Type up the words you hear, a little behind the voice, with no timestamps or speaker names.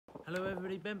Hello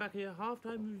everybody, Ben back here,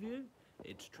 halftime review.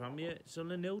 It's Tranmere,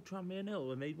 Sunderland 0, Tranmere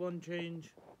 0. I made one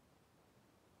change.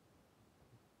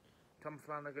 Tom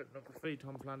Flanagan, number 3,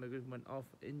 Tom Flanagan went off,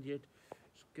 injured.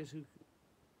 So guess who?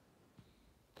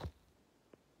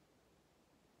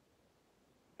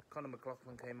 Conor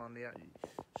McLaughlin came on the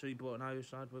so he brought an Irish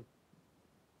side with.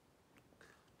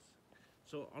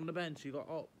 So on the bench you got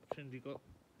options, he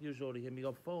was already him, you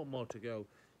got 4 more to go.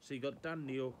 So you got Dan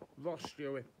Neil, Ross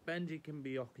Stewart, Benji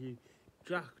Kimbioki,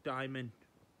 Jack Diamond,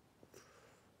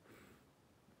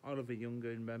 Oliver Younger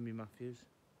and Remy Matthews.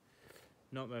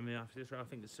 Not Remy Matthews, I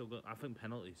think it's still good. I think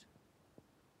penalties.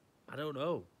 I don't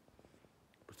know.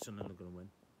 But Sunderland are going to win.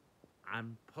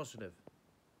 I'm positive.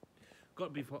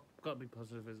 Got to be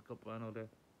positive as a cup final day.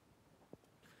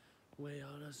 We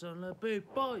are the Sunderland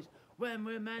big boys when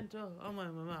we're mental and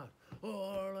when we're mad.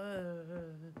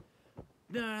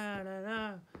 Na na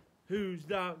na, who's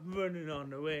that running on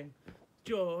the wing?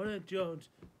 Jordan Jones.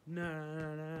 Na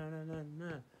na na na na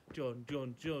na.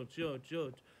 Jordan Jones.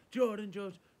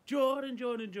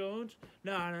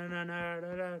 Na na na na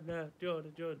na na.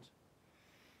 Jordan Jones.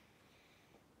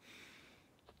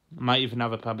 Might even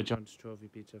have a Papa John's trophy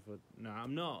pizza for. No,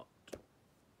 I'm not.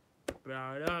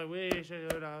 But I wish I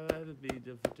could have a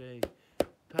pizza for tea.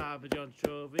 Papa John's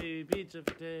trophy pizza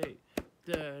for tea.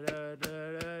 Da, da,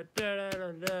 da, da, da,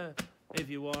 da, da. If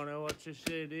you wanna watch the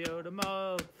video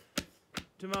tomorrow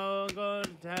I'm going to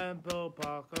Temple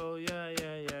Park. Oh yeah,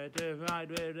 to ride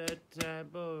with the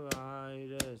Temple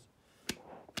Riders.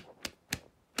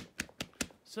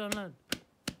 Sunderland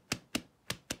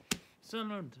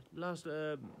lost.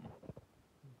 Oh,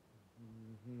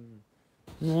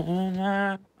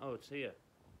 it's here.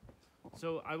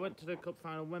 So I went to the cup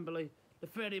final, Wembley, the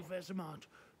 31st of March,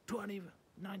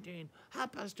 2019.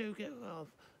 2:30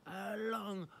 kick-off. A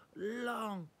long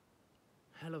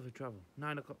hell of a travel.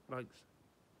 9 o'clock, like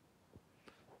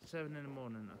 7 in the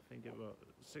morning, I think it was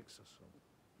 6 or so.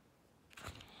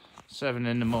 7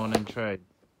 in the morning train.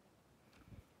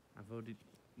 I've already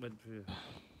went through.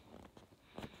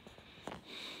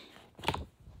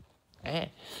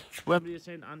 Wembley is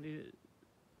saying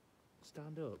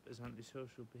stand up is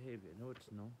antisocial behaviour. No,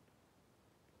 it's not.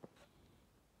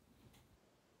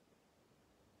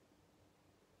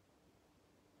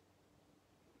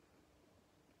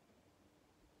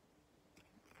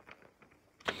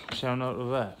 Shout out to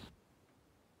that.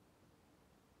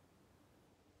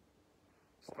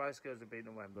 Spice Girls have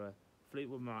beaten Wembley.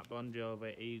 Fleetwood Mac, Bon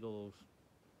Jovi, Eagles,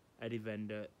 Eddie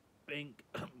Vedder, Pink,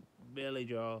 Billy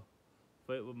Joel,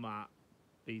 Fleetwood Mac,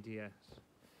 BTS.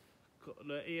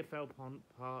 The EFL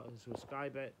partners were Sky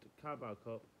Bet, Carabao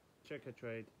Cup, Checker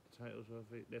Trade, the titles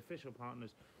trophy. The official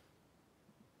partners: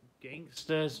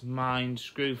 Gangsters, Mind,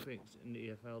 Screwfix in the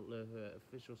EFL. The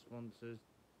official sponsors: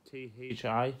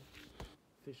 THI.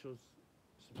 Official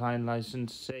supplying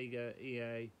license: Sega,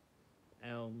 EA,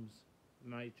 Elms,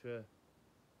 Mitra,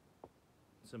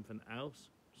 something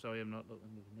else. Sorry, I'm not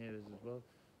looking. You can hear this as well.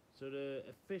 So the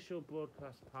official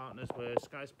broadcast partners were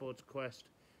Sky Sports, Quest,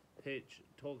 Pitch,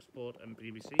 TalkSport, and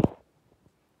BBC.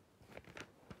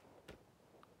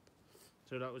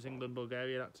 So that was England,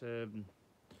 Bulgaria.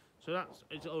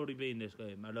 It's already been this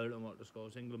game. I don't know what the score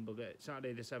is. England, Bulgaria.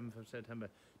 Saturday, the 7th of September,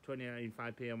 2019,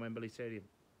 5 p.m. Wembley Stadium.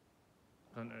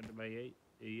 Contacted by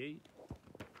EE.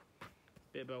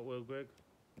 Bit about Will Grigg.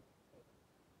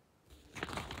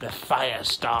 The fire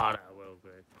starter, Will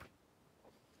Grigg.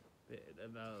 Bit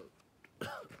about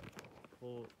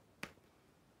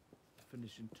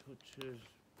finishing touches.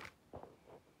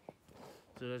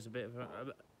 So there's a bit of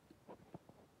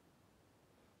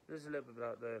there's a little bit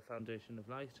about the foundation of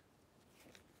light.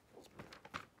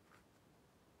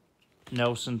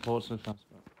 Nelson, Portsmouth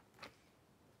Transport.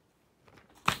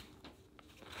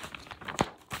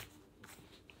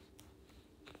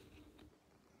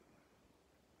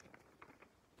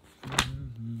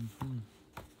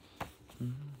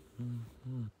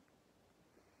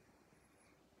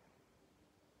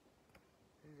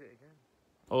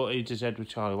 Oh, he just said with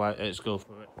Charlie White. Let's go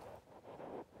for it.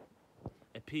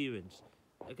 Appearance.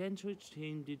 Against which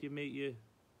team did you make your...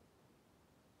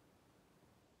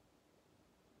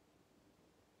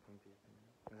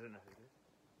 I don't know who it is.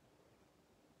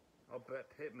 Oh, Brett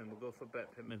Pittman. We'll go for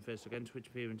Brett Pittman first. Against which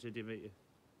appearance did you make your...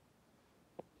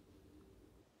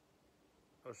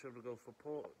 Or should we go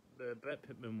for the Brett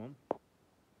Pittman one?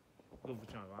 We'll go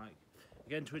for Charlie White.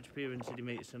 Against which appearance did you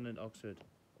make your son at Oxford?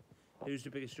 Who's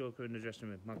the biggest joker in the dressing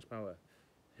room? Max Power.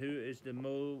 Who is the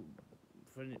most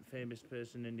famous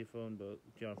person in your phone book?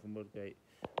 Jonathan Woodgate.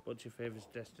 What's your favourite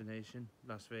destination?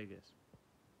 Las Vegas.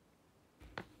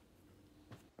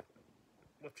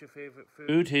 What's your favourite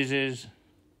food? His is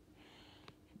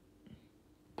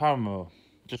Paramore.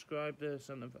 Describe the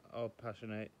son of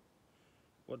Passionate.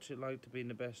 What's it like to be in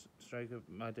the best strike of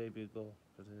my debut goal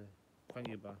for today? Thank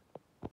you, bye.